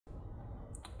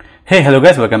Hey, hello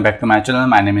guys, welcome back to my channel.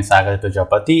 My name is Sagar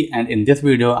Prajapati, and in this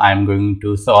video I am going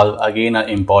to solve again an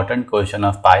important question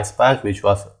of PySpark which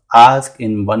was asked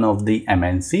in one of the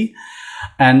MNC,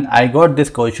 and I got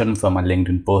this question from a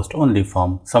LinkedIn post only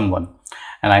from someone,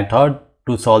 and I thought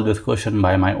to solve this question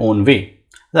by my own way,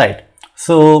 right?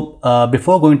 So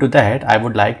before going to that, I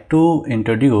would like to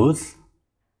introduce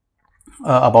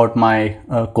about my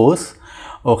course.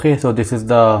 Okay, so this is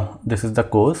the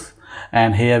course,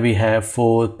 and here we have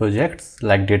 4 projects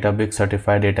like Databricks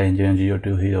Certified Data Engineer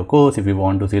 02 Hero course. If you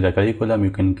want to see the curriculum, you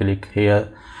can click here,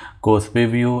 course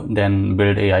preview, then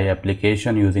build AI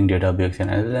application using Databricks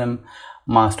and LLM,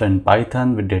 master in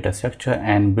Python with data structure,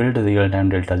 and build a real-time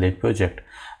Delta Lake project,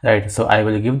 right? So I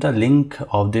will give the link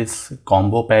of this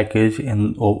combo package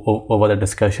in over the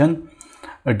discussion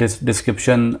this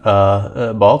description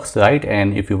box, right?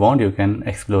 And if you want, you can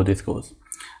explore this course.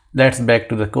 Let's back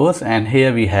to the course, and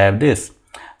here we have this.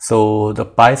 So the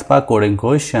PySpark coding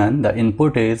question, the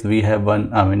input is we have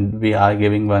we are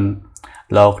giving one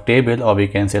log table, or we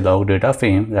can say log data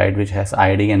frame, right, which has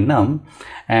id and num,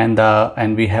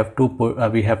 and we have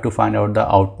to find out the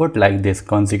output like this,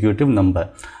 consecutive number.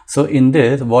 So in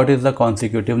this, what is the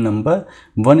consecutive number?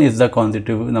 1 is the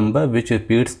consecutive number which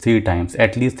repeats 3 times,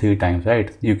 at least 3 times,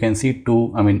 right? You can see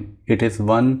 2, it is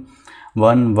 1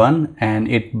 1 1 and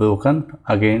it broken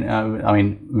again.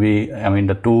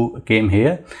 The 2 came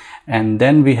here, and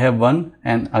then we have 1,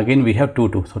 and again we have 2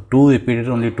 2. So 2 repeated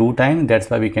only 2 times. That's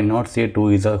why we cannot say 2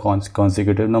 is a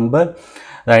consecutive number,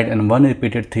 right? And 1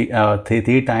 repeated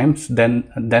 3 times. Then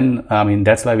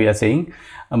that's why we are saying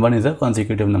 1 is a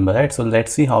consecutive number, right? So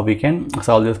let's see how we can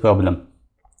solve this problem.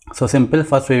 So simple.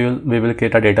 First we will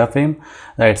create a data frame,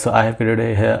 right? So I have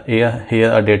created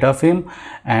here a data frame,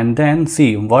 and then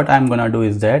see what I'm gonna do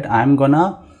is that I'm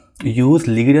gonna use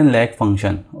lead and lag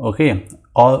function, okay?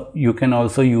 Or you can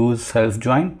also use self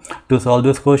join to solve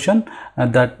this question,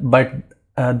 that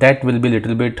will be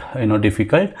little bit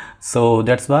difficult. So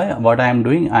that's why what I am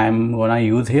doing, I am gonna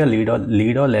use here lead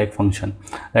or lag function,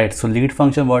 right? So lead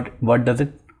function, what does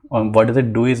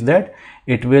it do is that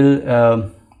it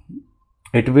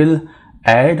will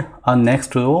add a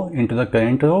next row into the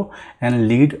current row, and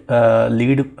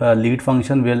lead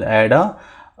function will add a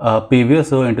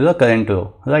previous row into the current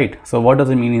row, right? So what does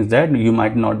it mean is that you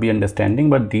might not be understanding,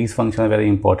 but these functions are very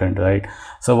important, right?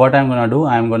 So what I'm gonna do,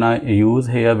 I'm gonna use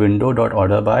here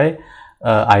window.order by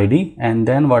id, and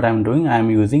then what I'm doing, I'm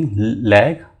using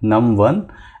lag num1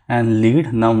 and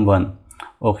lead num1,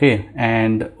 okay,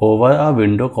 and over a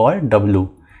window called w.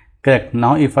 Correct.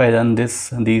 Now if I run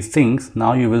these things,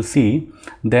 now you will see,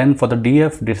 then for the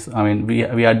df,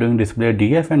 we are doing display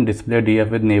df and display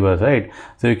df with neighbors, right?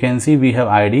 So you can see we have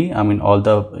id, all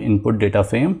the input data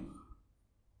frame,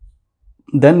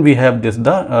 then we have this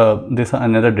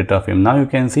another data frame. Now you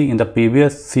can see in the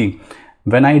previous, see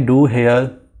when I do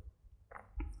here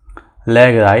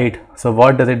lag, right? So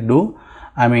what does it do?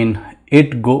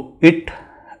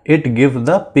 It gives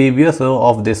the previous row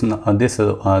of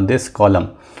this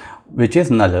column, which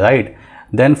is null, right?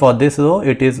 Then for this row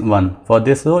it is 1, for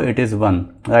this row it is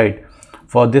 1, right?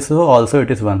 For this row also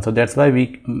it is 1. So that's why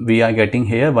we are getting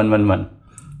here 1 1 1.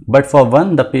 But for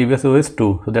 1, the previous row is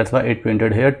 2, so that's why it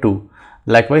printed here 2.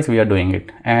 Likewise we are doing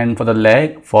it. And for the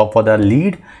lag, for the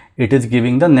lead, it is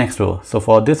giving the next row. So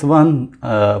for this one,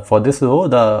 for this row,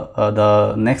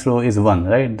 the next row is 1,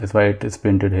 right? That's why it is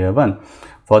printed here 1.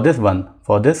 For this 1,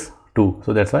 for this 2,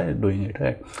 so that's why I'm doing it,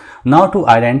 right? Now to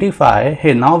identify,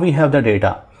 hey, now we have the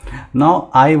data. Now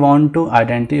I want to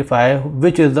identify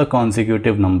which is the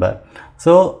consecutive number.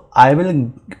 So I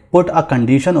will put a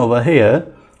condition over here,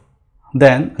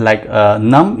 then like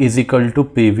num is equal to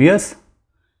previous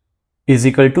is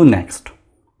equal to next.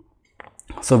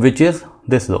 So which is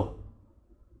this row,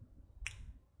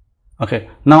 okay?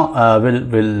 Now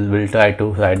we'll try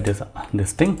to write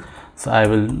this thing. So I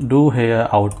will do here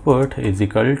output is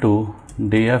equal to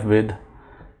df with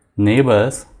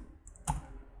neighbors,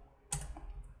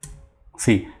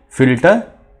 see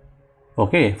filter,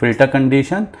 okay, filter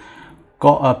condition,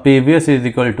 previous is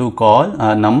equal to call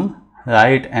num,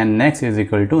 right, and next is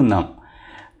equal to num,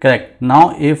 correct?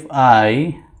 Now if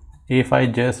I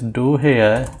just do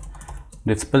here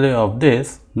display of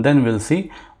this, then we'll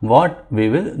see what we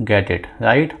will get it,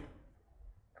 right?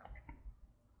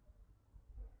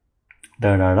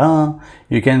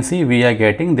 You can see we are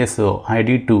getting this row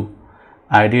id2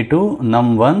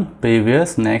 num1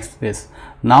 previous next this.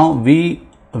 Now we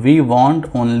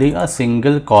want only a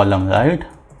single column, right,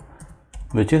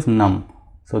 which is num.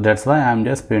 So that's why I'm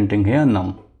just printing here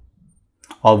num.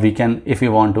 Or we can, if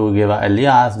you want to give a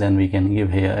alias, then we can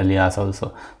give here alias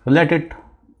also. So let it,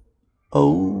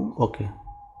 oh, okay,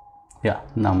 yeah,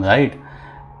 num, right?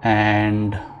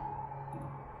 And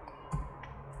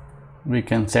we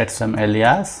can set some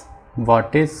alias.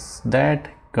 What is that?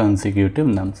 Consecutive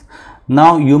nums.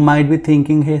 Now you might be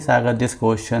thinking, hey Sagar, this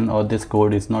question or this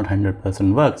code is not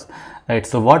 100% works, right?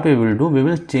 So what we will do, we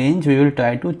will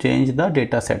try to change the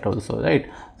data set also,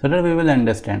 right? So that we will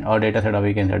understand, or data set, or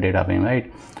we can say data frame, right?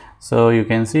 So you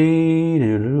can see,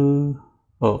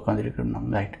 oh, consecutive num,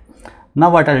 right? Now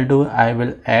what I'll do, I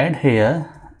will add here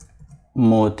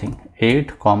more thing,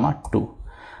 8,2.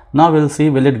 Now we'll see,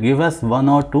 will it give us 1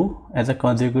 or 2 as a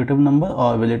consecutive number,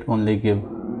 or will it only give?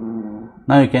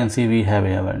 Now you can see we have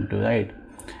here 1, 2, right?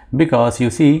 Because you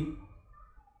see,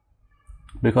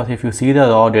 because if you see the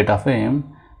raw data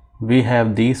frame, we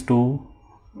have these two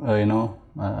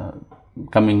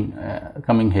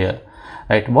coming here,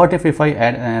 right? What if I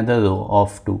add another row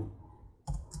of 2?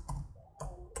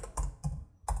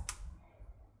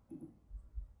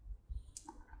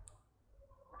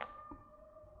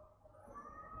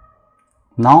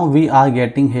 Now we are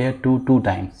getting here 2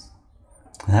 times,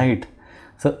 right?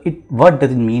 So what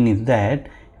does it mean is that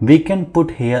we can put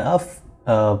here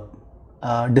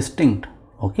a distinct,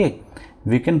 okay?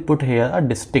 We can put here a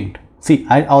distinct. See,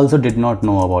 I also did not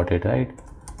know about it, right?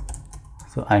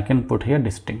 So I can put here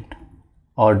distinct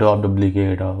or drop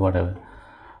duplicate or whatever.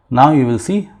 Now you will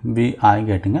see we are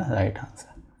getting a right answer,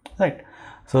 right?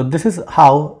 So this is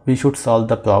how we should solve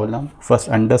the problem. First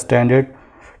understand it,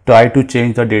 try to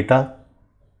change the data,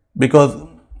 because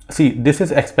see, this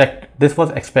was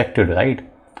expected, right?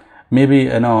 Maybe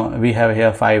we have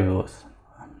here 5 rows,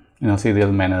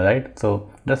 serial manner, right? So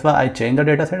that's why I changed the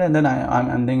data set, and then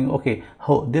I'm thinking, okay,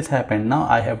 oh, this happened, now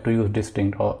I have to use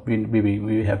distinct, or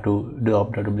we have to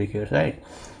drop the duplicates, right?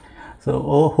 So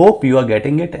hope you are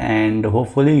getting it, and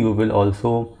hopefully you will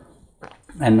also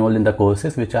enroll in the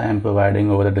courses which I am providing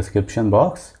over the description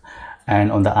box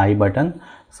and on the I button.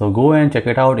 So go and check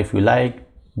it out. If you like,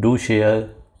 do share,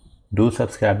 do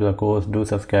subscribe to the course, do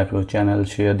subscribe to the channel,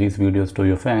 share these videos to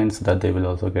your friends so that they will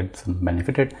also get some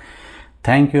benefited.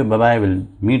 Thank you, bye bye, we'll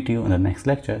meet you in the next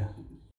lecture.